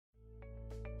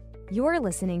You're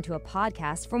listening to a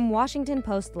podcast from Washington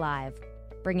Post Live,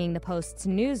 bringing the Post's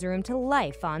newsroom to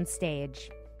life on stage.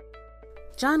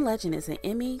 John Legend is an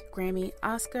Emmy, Grammy,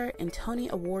 Oscar, and Tony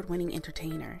Award-winning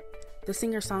entertainer. The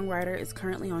singer-songwriter is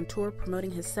currently on tour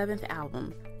promoting his 7th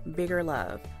album, Bigger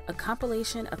Love, a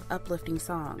compilation of uplifting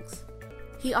songs.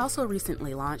 He also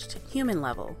recently launched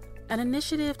HUMANLEVEL, an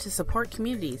initiative to support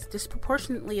communities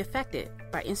disproportionately affected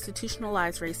by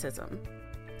institutionalized racism.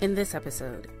 In this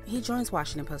episode, he joins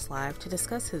Washington Post Live to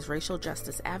discuss his racial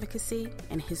justice advocacy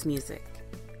and his music.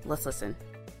 Let's listen.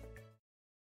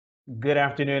 Good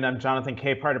afternoon. I'm Jonathan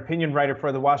Capehart, opinion writer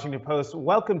for the Washington Post.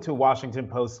 Welcome to Washington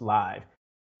Post Live.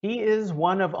 He is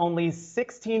one of only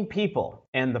 16 people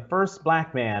and the first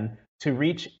Black man to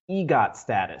reach EGOT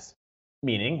status,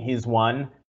 meaning he's won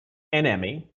an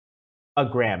Emmy, a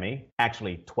Grammy,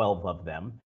 actually 12 of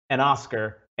them, an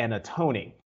Oscar, and a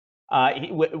Tony.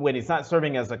 When he's not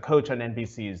serving as a coach on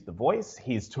NBC's The Voice,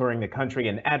 he's touring the country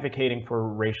and advocating for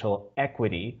racial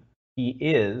equity. He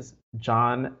is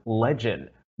John Legend.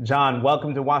 John,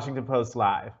 welcome to Washington Post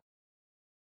Live.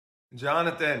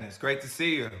 Jonathan, it's great to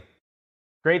see you.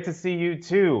 Great to see you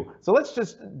too. So let's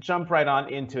just jump right on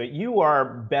into it. You are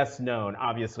best known,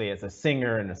 obviously, as a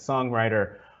singer and a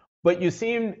songwriter, but you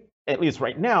seem, at least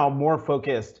right now, more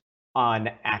focused on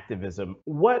activism.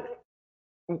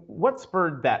 What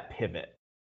spurred that pivot?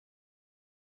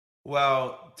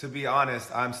 Well, to be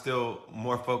honest, I'm still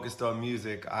more focused on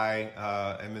music. I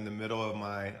am in the middle of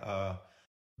my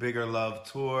Bigger Love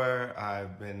tour.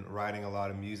 I've been writing a lot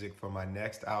of music for my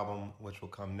next album, which will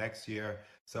come next year.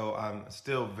 So I'm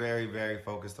still very, very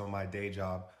focused on my day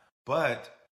job.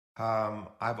 But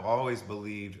I've always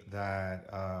believed that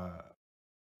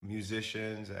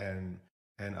musicians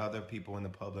and other people in the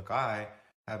public eye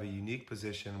have a unique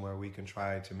position where we can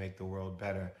try to make the world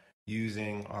better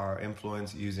using our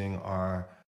influence, using our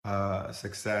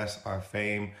success, our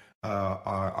fame,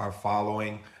 our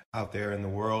following out there in the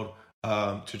world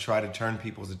to try to turn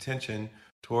people's attention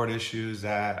toward issues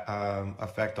that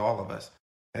affect all of us.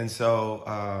 And so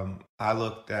I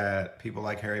looked at people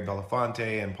like Harry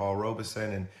Belafonte and Paul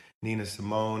Robeson and Nina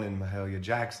Simone and Mahalia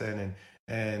Jackson,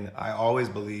 and I always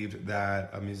believed that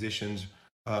a musician's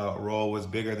role was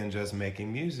bigger than just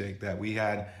making music, that we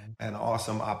had an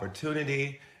awesome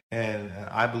opportunity and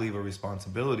I believe a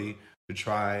responsibility to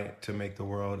try to make the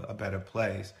world a better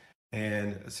place.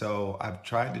 And so I've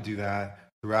tried to do that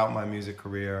throughout my music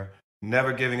career,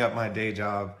 never giving up my day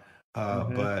job,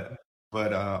 but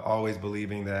always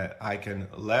believing that I can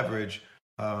leverage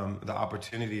the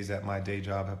opportunities that my day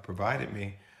job have provided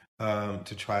me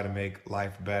to try to make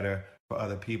life better for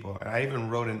other people. And I even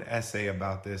wrote an essay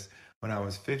about this when I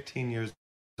was 15 years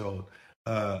old.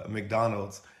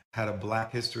 McDonald's had a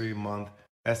Black History Month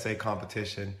essay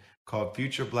competition called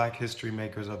Future Black History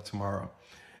Makers of Tomorrow.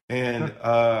 And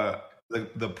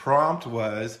the prompt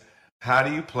was, how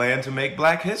do you plan to make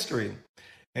Black history?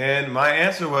 And my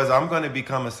answer was, I'm going to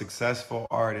become a successful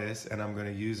artist and I'm going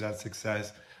to use that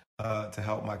success to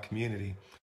help my community.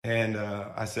 And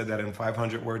I said that in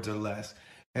 500 words or less.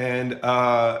 And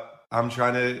I'm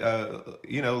trying to,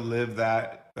 live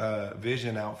that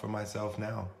vision out for myself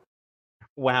now.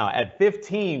 Wow! At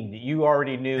 15, you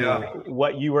already knew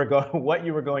what you were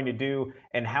going to do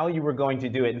and how you were going to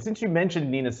do it. And since you mentioned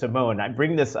Nina Simone, I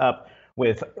bring this up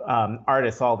with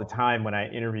artists all the time when I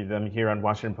interview them here on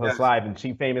Washington Post Live, and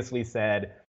she famously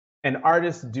said, "An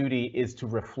artist's duty is to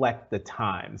reflect the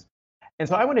times." And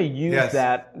so I want to use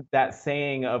that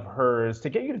saying of hers to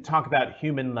get you to talk about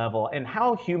HUMANLEVEL and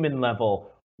how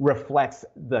HUMANLEVEL reflects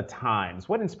the times.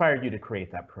 What inspired you to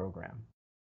create that program?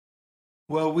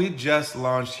 Well, we just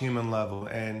launched HUMANLEVEL,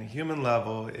 and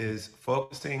HUMANLEVEL is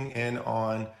focusing in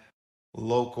on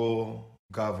local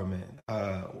government,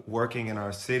 working in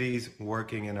our cities,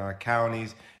 working in our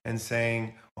counties, and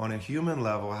saying on a human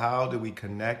level, how do we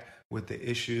connect with the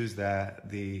issues that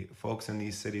the folks in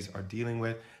these cities are dealing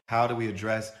with? How do we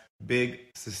address big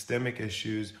systemic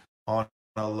issues on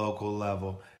a local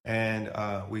level? And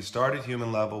we started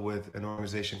HUMANLEVEL with an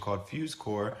organization called Fuse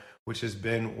Corps, which has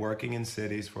been working in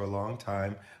cities for a long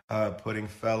time, putting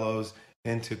fellows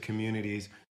into communities,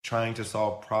 trying to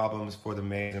solve problems for the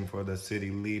mayors and for the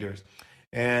city leaders.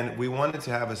 And we wanted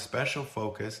to have a special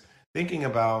focus, thinking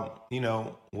about,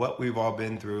 what we've all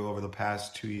been through over the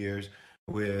past 2 years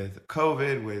with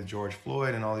COVID, with George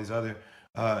Floyd, and all these other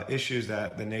issues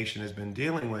that the nation has been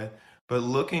dealing with, but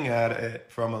looking at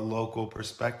it from a local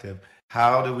perspective.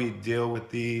 How do we deal with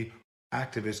the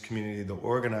activist community, the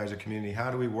organizer community? How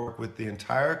do we work with the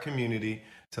entire community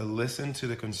to listen to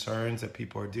the concerns that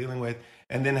people are dealing with,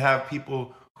 and then have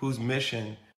people whose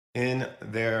mission in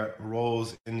their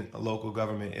roles in local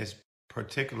government is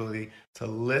particularly to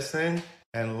listen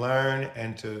and learn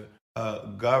and to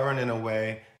govern in a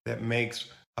way that makes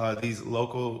these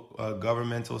local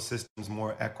governmental systems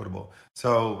more equitable.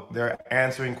 So they're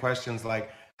answering questions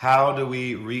like, how do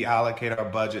we reallocate our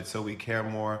budget so we care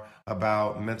more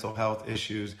about mental health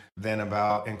issues than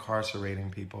about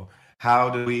incarcerating people? How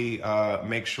do we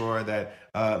make sure that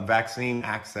vaccine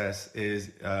access is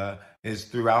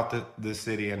throughout the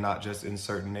city and not just in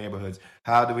certain neighborhoods?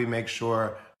 How do we make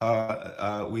sure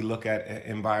we look at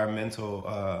environmental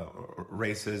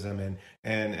racism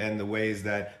and the ways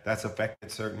that that's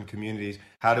affected certain communities?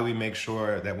 How do we make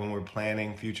sure that when we're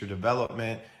planning future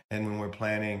development and when we're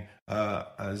planning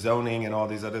zoning and all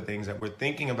these other things, that we're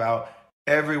thinking about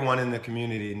everyone in the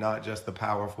community, not just the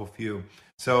powerful few?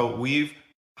 So we've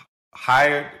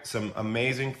hired some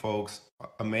amazing folks,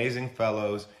 amazing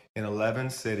fellows in 11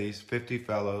 cities, 50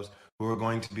 fellows who are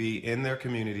going to be in their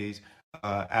communities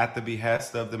at the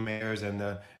behest of the mayors and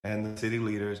the city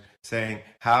leaders, saying,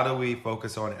 how do we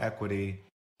focus on equity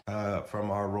from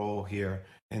our role here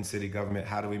in city government?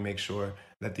 How do we make sure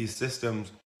that these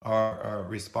systems are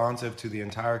responsive to the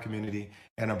entire community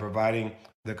and are providing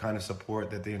the kind of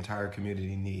support that the entire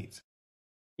community needs?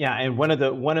 Yeah, and one of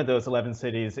those 11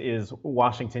 cities is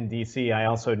Washington, D.C. I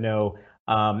also know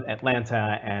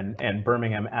Atlanta and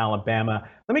Birmingham, Alabama.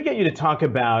 Let me get you to talk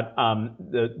about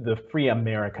the Free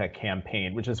America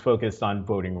campaign, which is focused on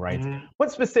voting rights. Mm-hmm.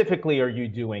 What specifically are you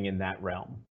doing in that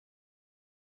realm?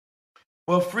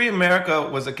 Well, Free America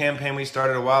was a campaign we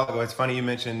started a while ago. It's funny you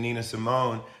mentioned Nina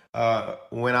Simone.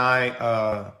 When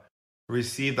I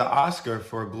received the Oscar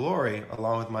for Glory,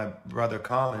 along with my brother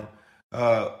Colin,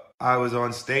 I was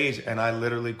on stage and I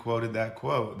literally quoted that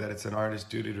quote, that it's an artist's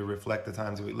duty to reflect the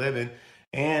times that we live in.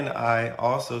 And I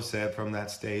also said from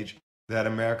that stage that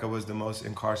America was the most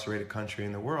incarcerated country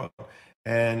in the world.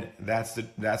 And that's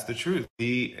the truth.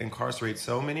 We incarcerate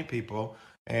so many people,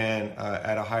 and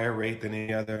at a higher rate than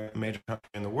any other major country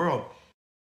in the world.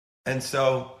 And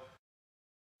so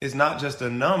it's not just a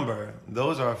number.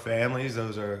 Those are families,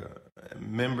 those are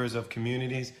members of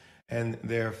communities, and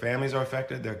their families are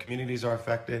affected, their communities are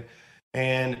affected,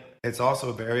 and it's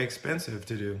also very expensive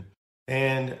to do.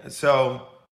 And so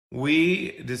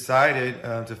we decided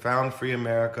to found Free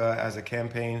America as a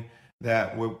campaign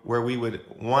that where we would,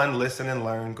 one, listen and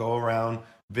learn, go around,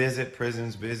 visit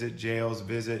prisons, visit jails,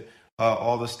 visit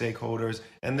all the stakeholders,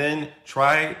 and then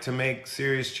try to make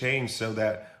serious change so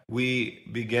that we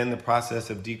begin the process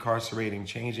of decarcerating,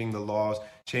 changing the laws,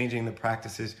 changing the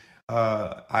practices.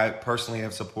 I personally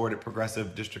have supported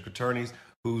progressive district attorneys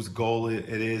whose goal it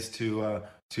is to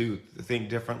think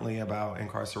differently about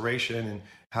incarceration and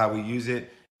how we use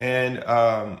it. And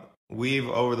we've,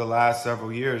 over the last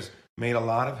several years, made a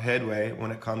lot of headway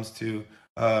when it comes to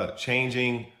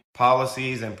changing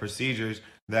policies and procedures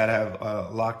that have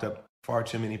locked up far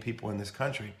too many people in this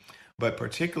country. But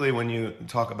particularly when you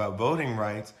talk about voting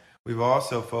rights, we've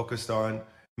also focused on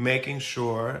making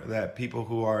sure that people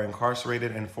who are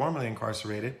incarcerated and formerly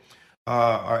incarcerated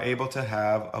are able to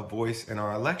have a voice in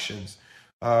our elections.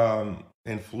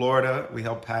 In Florida, we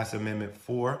helped pass Amendment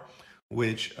 4,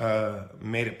 which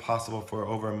made it possible for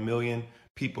over 1 million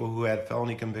people who had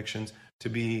felony convictions to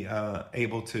be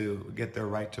able to get their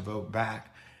right to vote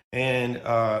back. And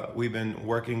we've been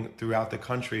working throughout the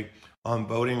country on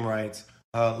voting rights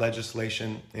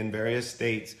legislation in various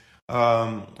states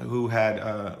who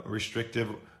had restrictive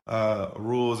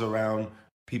rules around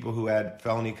people who had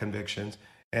felony convictions.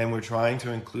 And we're trying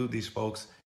to include these folks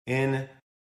in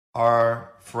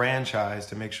our franchise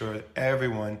to make sure that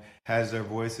everyone has their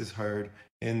voices heard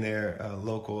in their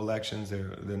local elections,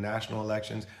 their national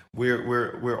elections.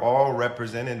 We're all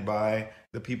represented by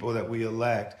the people that we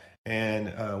elect, and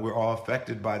we're all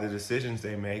affected by the decisions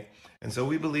they make. And so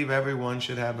we believe everyone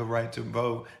should have the right to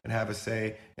vote and have a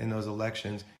say in those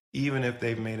elections, even if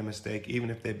they've made a mistake,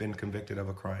 even if they've been convicted of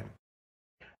a crime.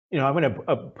 You know, I'm going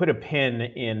to put a pin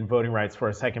in voting rights for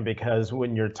a second, because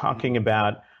when you're talking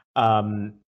about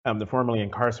the formerly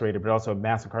incarcerated, but also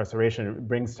mass incarceration, it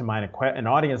brings to mind an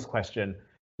audience question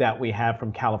that we have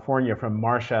from California, from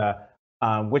Marsha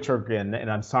Witchergen, and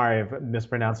I'm sorry if I'm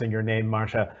mispronouncing your name,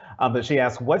 Marsha, but she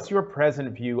asks, what's your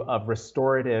present view of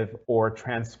restorative or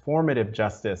transformative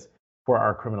justice for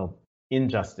our criminal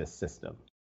injustice system?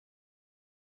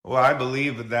 Well, I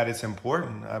believe that it's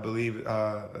important. I believe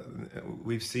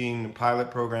we've seen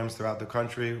pilot programs throughout the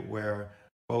country where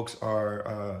folks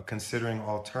are considering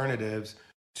alternatives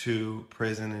to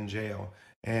prison and jail.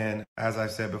 And as I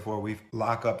said before, we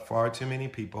lock up far too many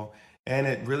people, and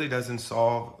it really doesn't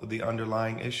solve the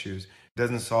underlying issues. It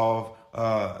doesn't solve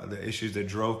the issues that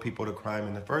drove people to crime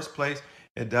in the first place,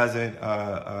 It doesn't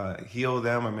heal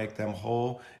them or make them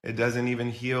whole. It doesn't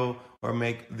even heal or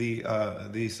make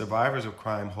the survivors of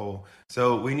crime whole.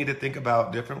 So we need to think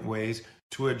about different ways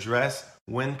to address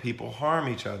when people harm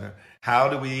each other. How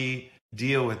do we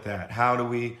deal with that? How do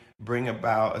we bring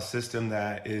about a system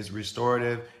that is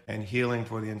restorative and healing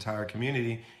for the entire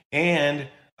community, and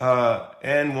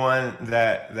one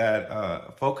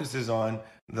that focuses on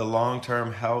the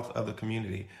long-term health of the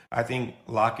community? I think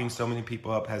locking so many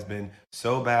people up has been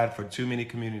so bad for too many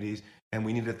communities, and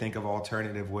we need to think of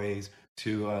alternative ways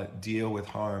to deal with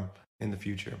harm in the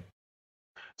future.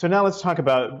 So now let's talk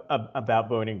about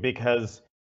voting, because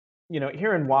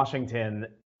here in Washington,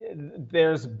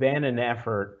 there's been an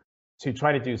effort to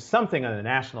try to do something on a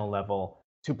national level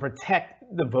to protect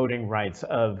the voting rights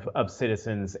of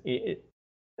citizens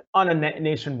on a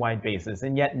nationwide basis,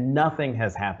 and yet nothing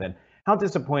has happened. How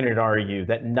disappointed are you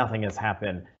that nothing has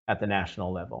happened at the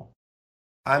national level?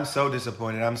 I'm so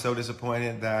disappointed. I'm so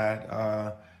disappointed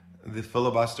that the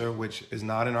filibuster, which is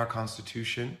not in our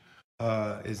Constitution,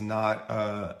 is not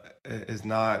a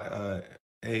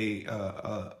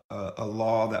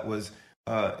law that was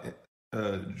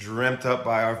dreamt up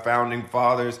by our founding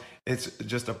fathers. It's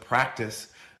just a practice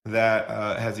that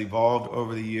has evolved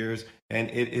over the years, and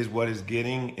it is what is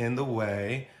getting in the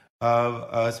way of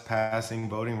us passing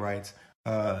voting rights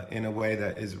in a way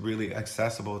that is really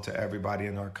accessible to everybody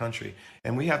in our country.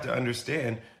 And we have to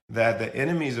understand that the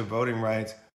enemies of voting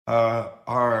rights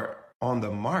are on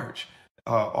the march.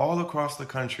 All across the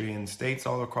country, in states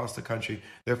all across the country,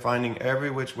 they're finding every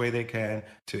which way they can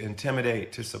to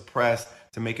intimidate, to suppress,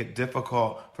 to make it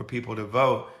difficult for people to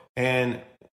vote. And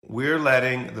we're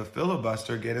letting the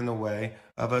filibuster get in the way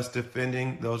of us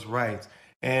defending those rights.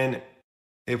 And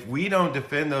if we don't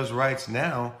defend those rights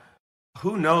now,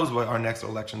 who knows what our next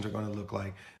elections are going to look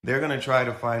like? They're going to try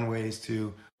to find ways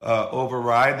to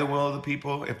override the will of the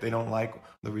people if they don't like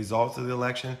the results of the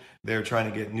election. They're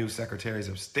trying to get new secretaries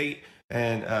of state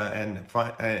and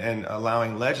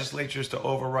allowing legislatures to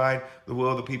override the will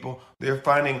of the people. They're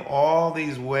finding all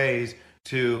these ways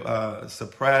to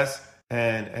suppress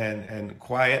and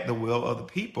quiet the will of the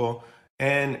people,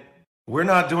 and we're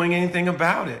not doing anything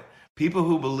about it. People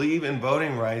who believe in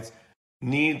voting rights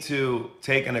need to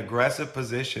take an aggressive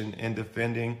position in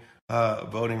defending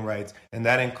voting rights, and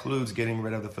that includes getting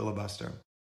rid of the filibuster.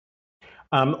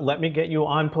 Let me get you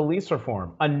on police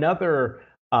reform. Another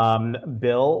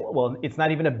bill, well, it's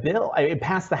not even a bill. It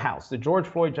passed the House. The George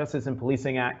Floyd Justice and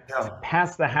Policing Act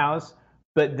passed the House,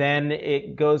 but then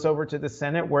it goes over to the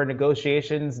Senate, where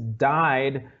negotiations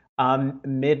died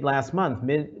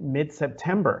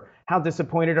mid-September. How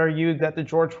disappointed are you that the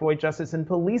George Floyd Justice and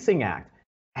Policing Act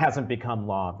hasn't become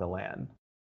law of the land?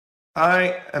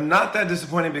 I am not that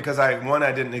disappointed because I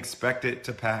didn't expect it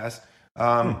to pass.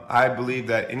 I believe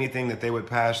that anything that they would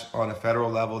pass on a federal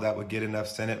level that would get enough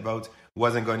Senate votes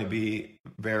wasn't going to be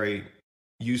very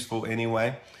useful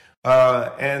anyway.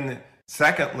 And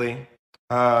secondly,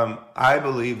 I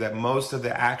believe that most of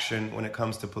the action when it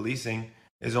comes to policing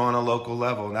is on a local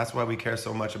level. And that's why we care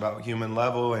so much about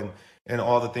HUMANLEVEL and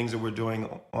all the things that we're doing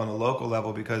on a local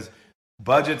level, because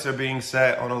budgets are being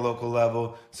set on a local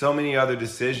level. So many other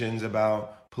decisions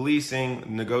about policing,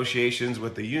 negotiations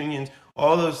with the unions,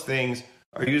 all those things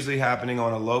are usually happening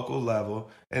on a local level.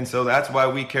 And so that's why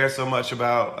we care so much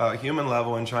about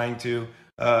HUMANLEVEL and trying to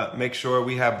make sure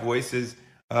we have voices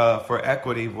for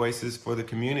equity, voices for the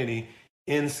community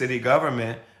in city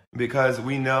government, because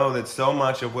we know that so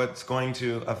much of what's going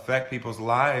to affect people's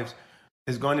lives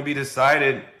is going to be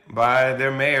decided by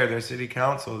their mayor, their city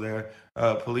council, their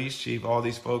police chief, all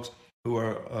these folks who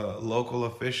are local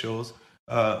officials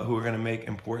who are going to make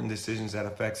important decisions that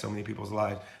affect so many people's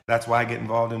lives. That's why I get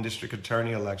involved in district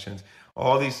attorney elections.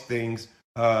 All these things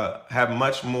have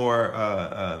much more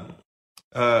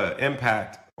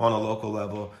impact on a local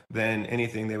level than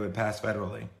anything they would pass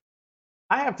federally.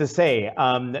 I have to say,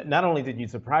 not only did you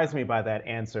surprise me by that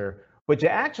answer, but you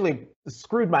actually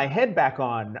screwed my head back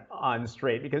on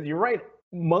straight, because you're right.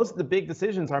 Most of the big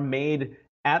decisions are made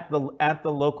at the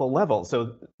local level.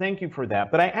 So thank you for that.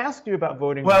 But I asked you about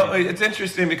voting. Well, it's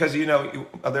interesting because,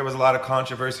 there was a lot of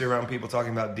controversy around people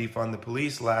talking about defund the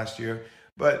police last year.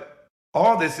 But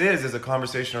all this is a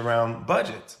conversation around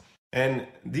budgets. And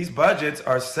these budgets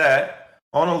are set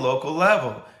on a local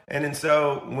level. And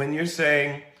so when you're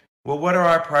saying, well, what are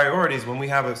our priorities when we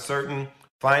have a certain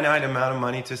finite amount of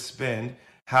money to spend?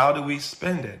 How do we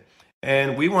spend it?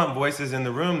 And we want voices in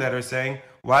the room that are saying,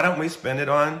 why don't we spend it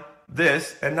on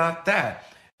this and not that?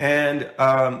 And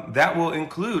that will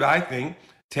include, I think,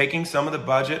 taking some of the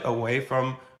budget away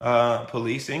from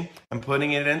policing and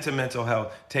putting it into mental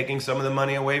health, taking some of the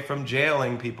money away from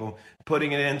jailing people,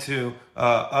 putting it into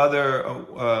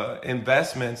other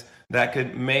investments that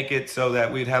could make it so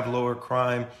that we'd have lower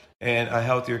crime and a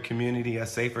healthier community, a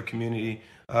safer community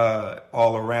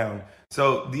all around.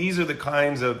 So these are the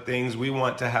kinds of things we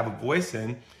want to have a voice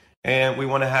in, and we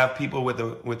want to have people with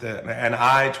an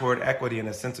eye toward equity and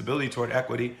a sensibility toward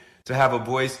equity to have a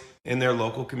voice in their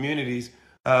local communities,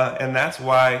 and that's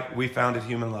why we founded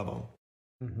Human Level.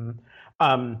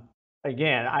 Mm-hmm.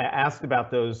 Again, I asked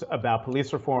about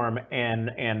police reform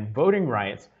and voting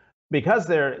rights because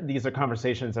these are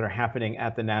conversations that are happening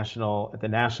at the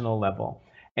national level,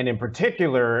 and in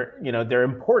particular, they're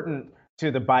important to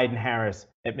the Biden-Harris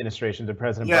administration, to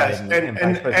President Biden and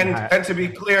Vice President Harris. And to be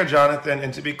clear, Jonathan,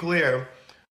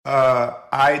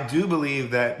 I do believe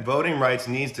that voting rights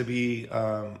needs to be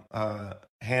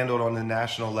handled on the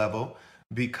national level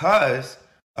because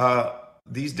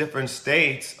these different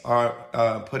states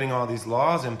are putting all these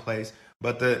laws in place,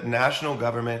 but the national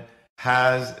government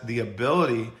has the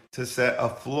ability to set a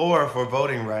floor for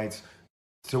voting rights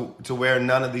to where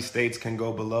none of these states can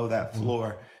go below that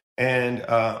floor. And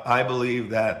I believe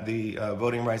that the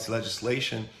voting rights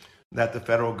legislation that the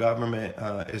federal government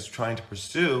is trying to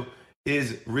pursue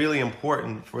is really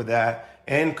important for that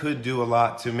and could do a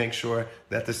lot to make sure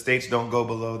that the states don't go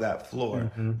below that floor.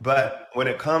 Mm-hmm. But when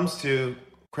it comes to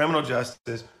criminal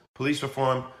justice, police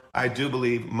reform, I do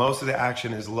believe most of the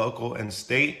action is local and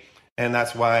state. And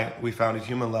that's why we founded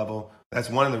Human Level. That's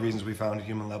one of the reasons we founded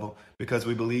Human Level, because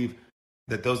we believe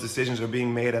that those decisions are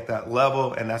being made at that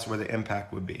level, and that's where the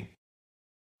impact would be.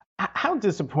 How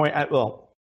disappointed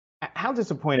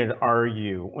are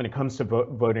you when it comes to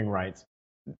voting rights?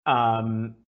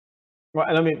 Well,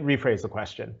 let me rephrase the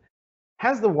question.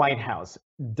 Has the White House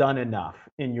done enough,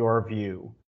 in your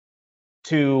view,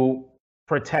 to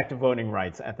protect voting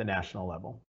rights at the national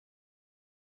level?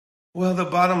 Well, the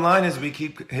bottom line is we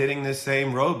keep hitting this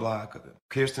same roadblock.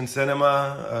 Kyrsten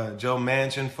Sinema, Joe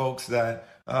Manchin, folks that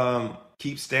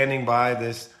keep standing by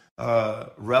this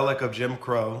relic of Jim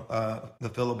Crow, the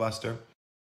filibuster,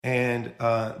 and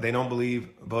they don't believe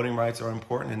voting rights are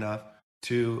important enough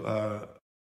to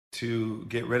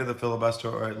get rid of the filibuster,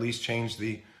 or at least change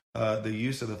the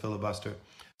use of the filibuster.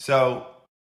 So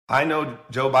I know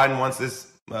Joe Biden wants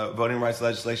this voting rights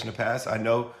legislation to pass. I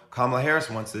know Kamala Harris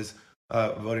wants this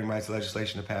voting rights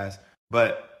legislation to pass.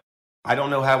 But I don't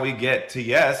know how we get to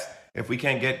yes if we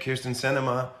can't get Kyrsten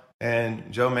Sinema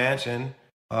and Joe Manchin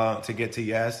to get to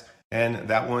yes, and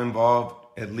that will involve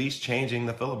at least changing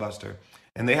the filibuster.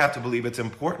 And they have to believe it's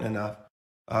important enough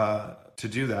to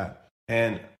do that.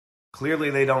 And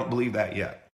clearly they don't believe that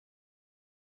yet.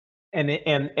 And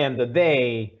the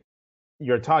they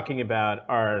you're talking about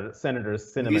are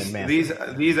Senators Sinema and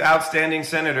Manchin. These outstanding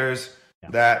senators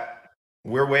that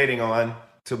we're waiting on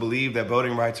to believe that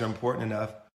voting rights are important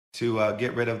enough to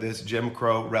get rid of this Jim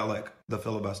Crow relic, the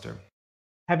filibuster.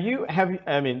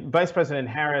 Vice President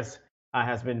Harris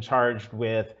has been charged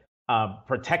with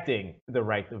protecting the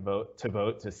right to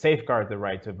vote, to safeguard the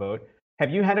right to vote. Have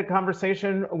you had a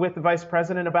conversation with the Vice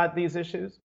President about these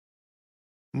issues?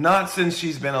 Not since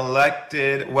she's been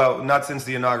elected. Well, not since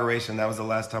the inauguration. That was the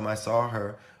last time I saw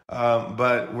her.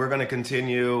 But we're going to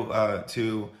continue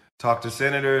to talk to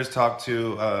senators, talk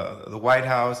to the White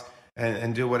House,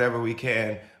 and do whatever we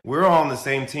can. We're all on the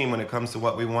same team when it comes to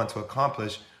what we want to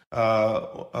accomplish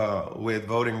with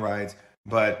voting rights.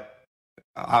 But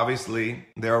obviously,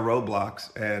 there are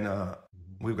roadblocks, and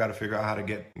we've got to figure out how to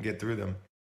get through them.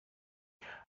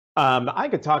 I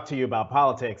could talk to you about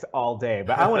politics all day,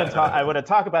 but I want to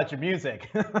talk about your music.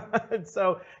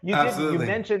 So you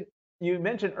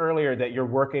mentioned earlier that you're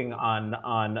working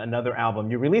on another album.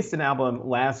 You released an album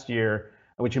last year,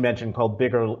 which you mentioned, called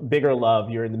Bigger Love.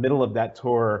 You're in the middle of that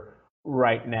tour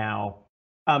right now.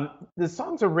 The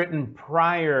songs are written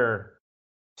prior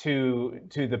to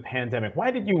the pandemic. Why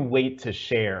did you wait to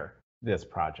share this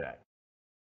project?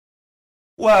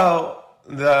 Well,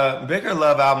 the Bigger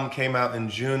Love album came out in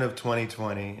June of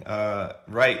 2020,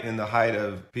 right in the height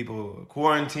of people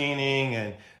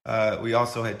quarantining, and we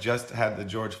also had just had the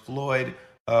George Floyd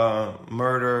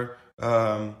murder,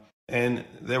 and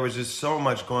there was just so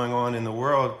much going on in the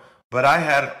world. But I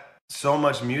had so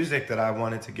much music that I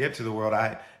wanted to give to the world.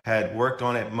 I had worked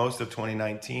on it most of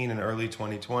 2019 and early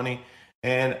 2020,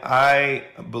 and I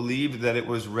believed that it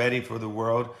was ready for the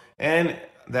world, and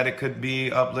that it could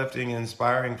be uplifting and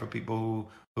inspiring for people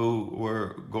who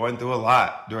were going through a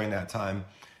lot during that time.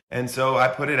 And so I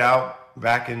put it out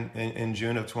back in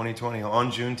June of 2020,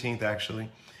 on Juneteenth, actually.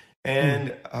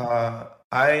 And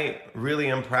I really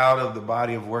am proud of the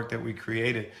body of work that we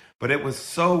created. But it was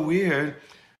so weird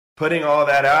putting all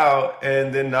that out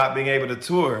and then not being able to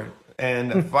tour.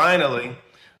 And finally,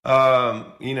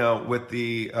 With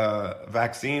the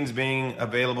vaccines being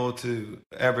available to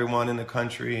everyone in the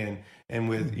country, and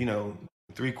with,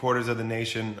 3/4 of the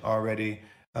nation already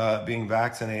being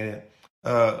vaccinated,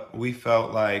 we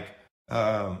felt like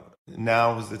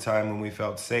now was the time when we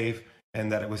felt safe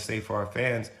and that it was safe for our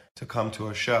fans to come to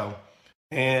a show.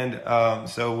 And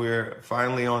so we're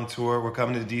finally on tour. We're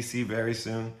coming to DC very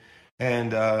soon,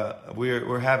 and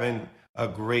we're having a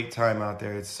great time out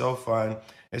there. It's so fun.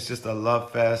 It's just a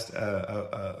love fest,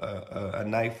 a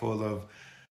night full of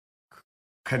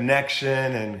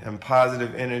connection and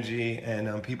positive energy,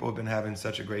 and people have been having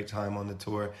such a great time on the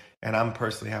tour, and I'm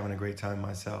personally having a great time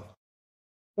myself.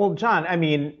 Well, John, I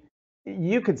mean,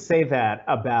 you could say that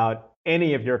about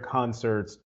any of your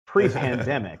concerts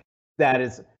pre-pandemic. That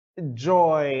is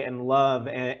joy and love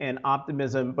and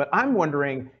optimism. But I'm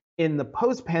wondering, in the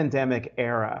post-pandemic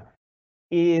era,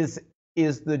 is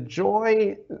the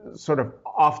joy sort of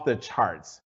off the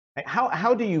charts?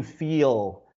 How do you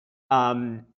feel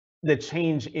the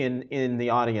change in the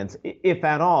audience, if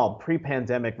at all,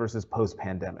 pre-pandemic versus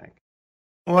post-pandemic?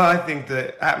 Well, I think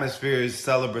the atmosphere is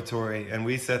celebratory, and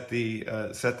we set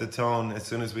the tone as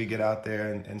soon as we get out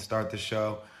there and start the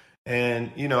show.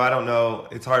 And I don't know.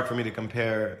 It's hard for me to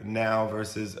compare now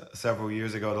versus several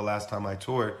years ago, the last time I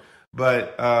toured.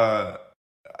 But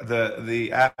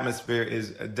the atmosphere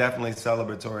is definitely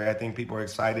celebratory. I think people are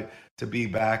excited to be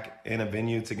back in a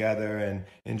venue together and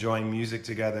enjoying music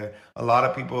together. A lot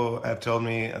of people have told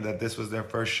me that this was their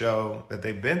first show that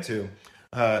they've been to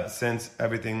since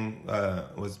everything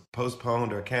was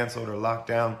postponed or canceled or locked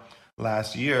down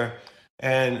last year.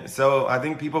 And so I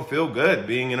think people feel good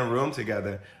being in a room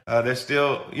together. They're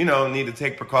still, need to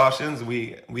take precautions.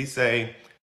 We say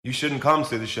you shouldn't come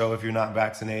to the show if you're not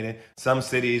vaccinated. Some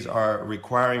cities are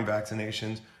requiring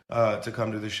vaccinations to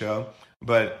come to the show.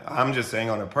 But I'm just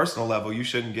saying, on a personal level, you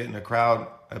shouldn't get in a crowd,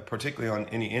 particularly on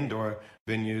any indoor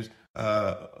venues,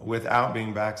 without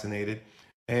being vaccinated.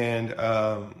 And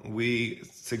we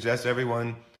suggest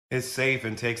everyone is safe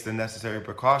and takes the necessary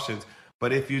precautions.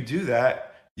 But if you do that,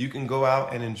 you can go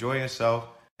out and enjoy yourself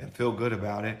and feel good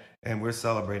about it. And we're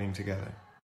celebrating together.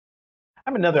 I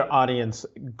have another audience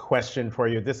question for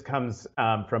you. This comes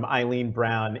from Eileen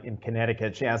Brown in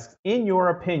Connecticut. She asks, in your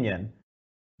opinion,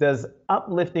 does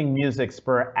uplifting music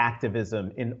spur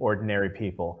activism in ordinary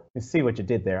people? You see what you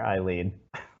did there, Eileen.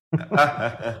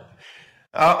 I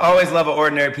always love an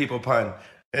ordinary people pun.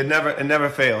 It never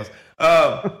fails.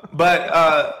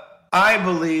 But I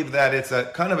believe that it's a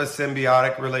kind of a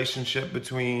symbiotic relationship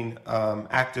between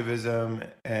activism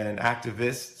and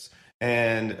activists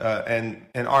and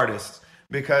artists,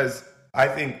 because I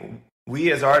think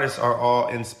we as artists are all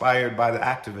inspired by the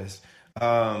activists.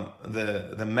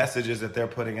 The messages that they're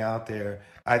putting out there,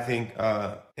 I think,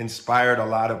 inspired a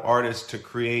lot of artists to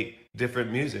create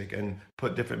different music and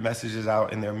put different messages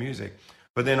out in their music.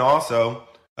 But then also,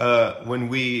 when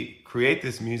we create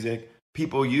this music,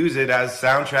 people use it as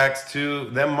soundtracks to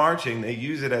them marching. They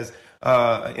use it as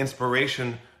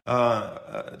inspiration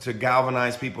to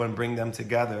galvanize people and bring them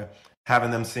together,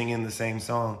 having them singing the same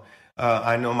song.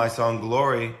 I know my song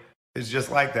Glory is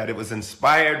just like that. It was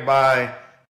inspired by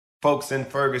folks in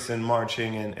Ferguson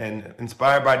marching and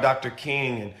inspired by Dr.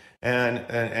 King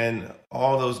and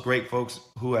all those great folks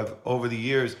who have over the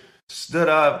years stood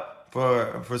up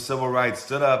for civil rights,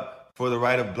 stood up for the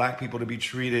right of Black people to be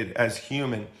treated as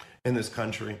human in this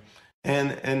country.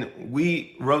 And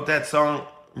we wrote that song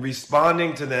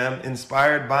responding to them,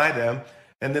 inspired by them.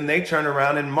 And then they turn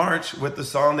around and march with the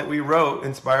song that we wrote,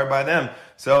 inspired by them.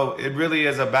 So it really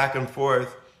is a back and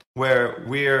forth where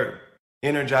we're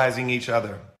energizing each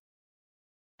other.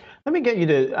 Let me get you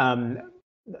to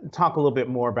talk a little bit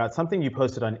more about something you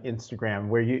posted on Instagram,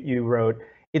 where you wrote,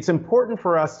 "It's important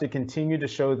for us to continue to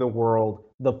show the world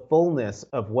the fullness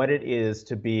of what it is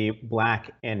to be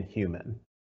Black and human."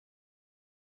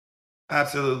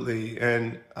 Absolutely.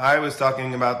 And I was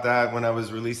talking about that when I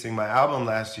was releasing my album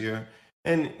last year.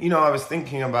 And, I was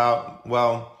thinking about,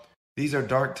 well, these are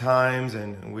dark times,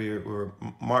 and we're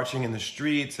marching in the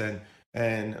streets, and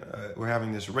we're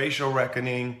having this racial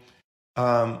reckoning.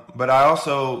 But I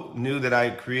also knew that I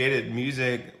created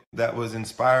music that was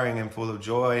inspiring and full of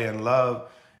joy and love.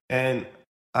 And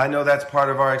I know that's part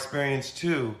of our experience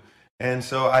too. And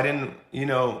so I didn't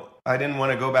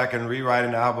want to go back and rewrite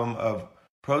an album of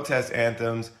protest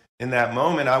anthems in that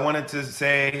moment. I wanted to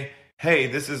say, hey,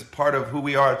 this is part of who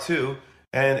we are too.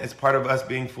 And it's part of us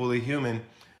being fully human.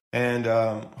 And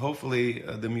hopefully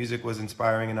the music was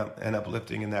inspiring and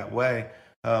uplifting in that way.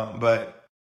 But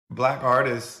Black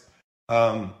artists,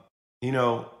 we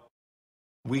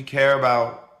care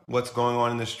about what's going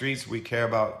on in the streets. We care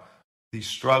about these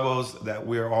struggles that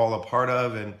we're all a part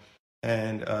of,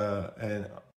 and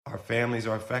our families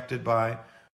are affected by.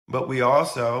 But we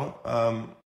also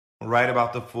write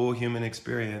about the full human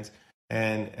experience,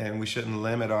 and we shouldn't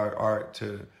limit our art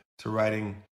to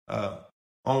writing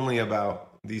only about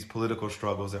these political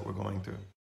struggles that we're going through.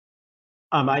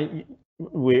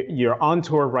 You're on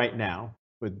tour right now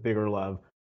with Bigger Love,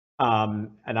 and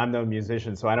I'm no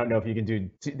musician, so I don't know if you can do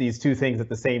these two things at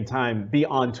the same time: be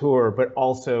on tour, but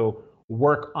also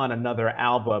work on another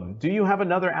album. Do you have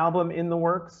another album in the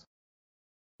works?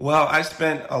 Well, I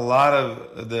spent a lot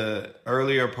of the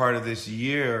earlier part of this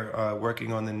year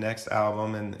working on the next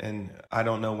album, and I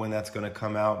don't know when that's going to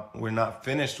come out. We're not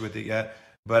finished with it yet,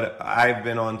 but I've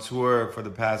been on tour for the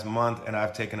past month, and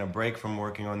I've taken a break from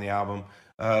working on the album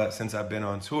since I've been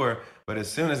on tour. But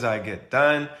as soon as I get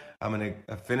done, I'm going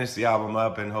to finish the album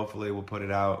up, and hopefully we'll put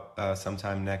it out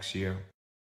sometime next year.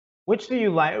 Which do you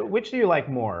like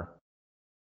more?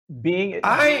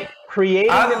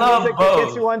 Creating I the music love that gets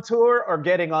both. you on tour, or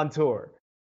getting on tour?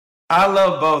 I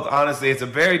love both, honestly. It's a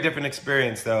very different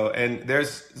experience, though, and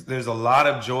there's a lot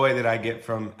of joy that I get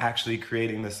from actually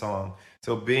creating the song.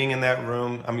 So being in that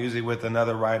room, I'm usually with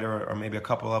another writer or maybe a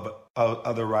couple of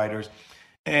other writers,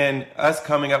 and us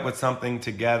coming up with something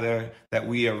together that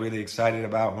we are really excited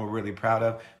about and we're really proud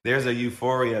of. There's a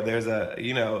euphoria. There's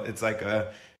it's like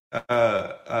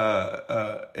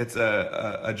it's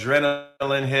a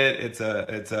adrenaline hit.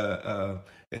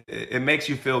 It makes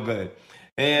you feel good,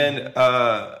 and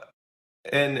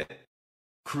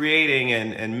creating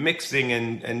and mixing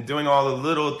and doing all the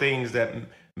little things that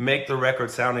make the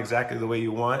record sound exactly the way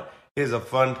you want is a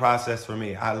fun process for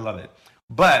me. I love it.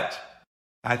 But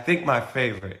I think my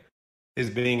favorite is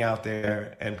being out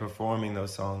there and performing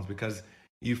those songs, because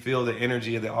you feel the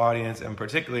energy of the audience, and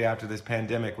particularly after this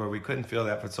pandemic where we couldn't feel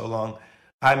that for so long,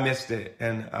 I missed it.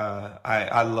 And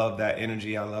I love that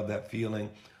energy. I love that feeling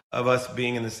of us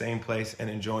being in the same place and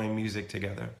enjoying music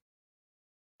together.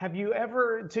 Have you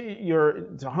ever,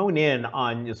 to hone in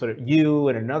on sort of you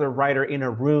and another writer in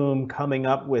a room coming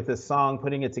up with a song,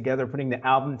 putting it together, putting the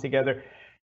album together,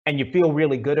 and you feel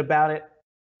really good about it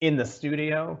in the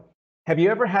studio? Have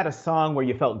you ever had a song where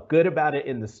you felt good about it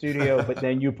in the studio, but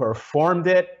then you performed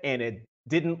it and it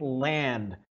didn't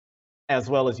land as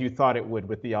well as you thought it would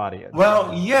with the audience?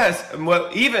 Well, yes.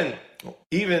 Well, even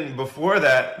before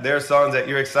that, there are songs that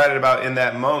you're excited about in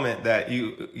that moment that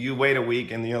you wait a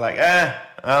week and you're like, I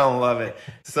don't love it.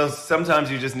 So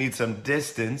sometimes you just need some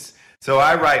distance. So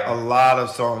I write a lot of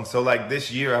songs. So like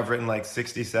this year, I've written like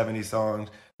 60, 70 songs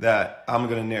that I'm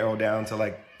going to narrow down to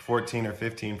like 14 or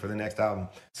 15 for the next album.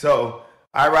 So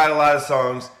I write a lot of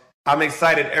songs. I'm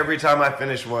excited every time I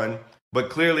finish one, but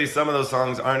clearly some of those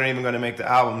songs aren't even going to make the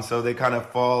album, so they kind of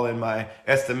fall in my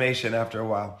estimation after a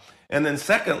while. And then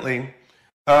secondly,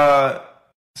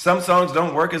 some songs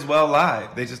don't work as well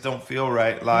live. They just don't feel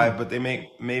right live, but they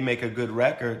may make a good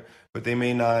record, but they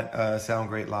may not sound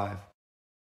great live.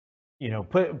 You know,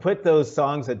 put those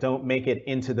songs that don't make it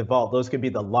into the vault. Those could be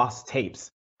the lost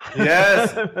tapes.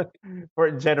 Yes. For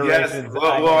generations. Yes.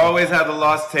 We'll always have the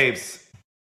lost tapes.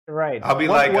 Right. I'll be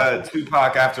like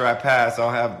Tupac after I pass. I'll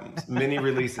have many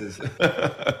releases.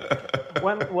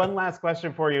 One last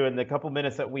question for you in the couple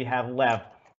minutes that we have left,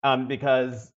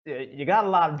 because you got a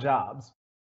lot of jobs.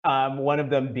 One of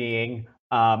them being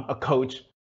a coach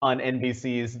on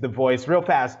NBC's The Voice. Real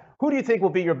fast, who do you think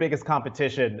will be your biggest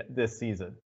competition this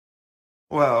season?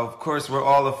 Well, of course, we're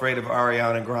all afraid of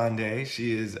Ariana Grande.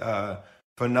 She is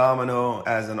phenomenal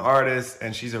as an artist,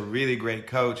 and she's a really great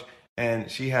coach,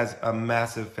 and she has a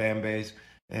massive fan base.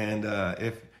 And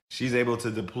if she's able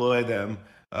to deploy them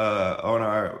on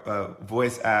our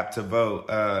voice app to vote,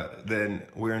 then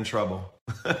we're in trouble.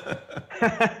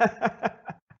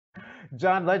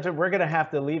 John Legend, we're going to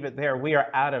have to leave it there. We are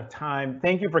out of time.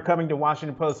 Thank you for coming to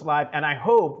Washington Post Live, and I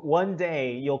hope one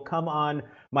day you'll come on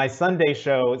my Sunday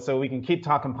show so we can keep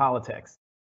talking politics.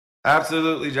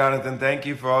 Absolutely, Jonathan. Thank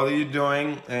you for all that you're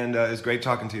doing, and it's great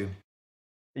talking to you.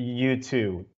 You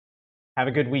too. Have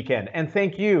a good weekend. And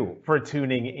thank you for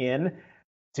tuning in.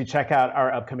 To check out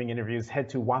our upcoming interviews, head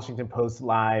to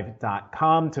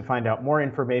WashingtonPostLive.com to find out more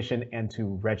information and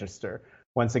to register.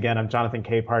 Once again, I'm Jonathan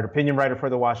Capehart, opinion writer for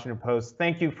The Washington Post.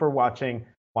 Thank you for watching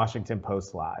Washington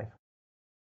Post Live.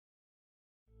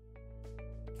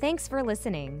 Thanks for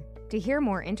listening. To hear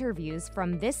more interviews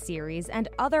from this series and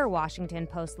other Washington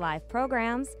Post Live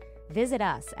programs, visit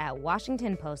us at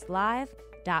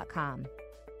WashingtonPostLive.com.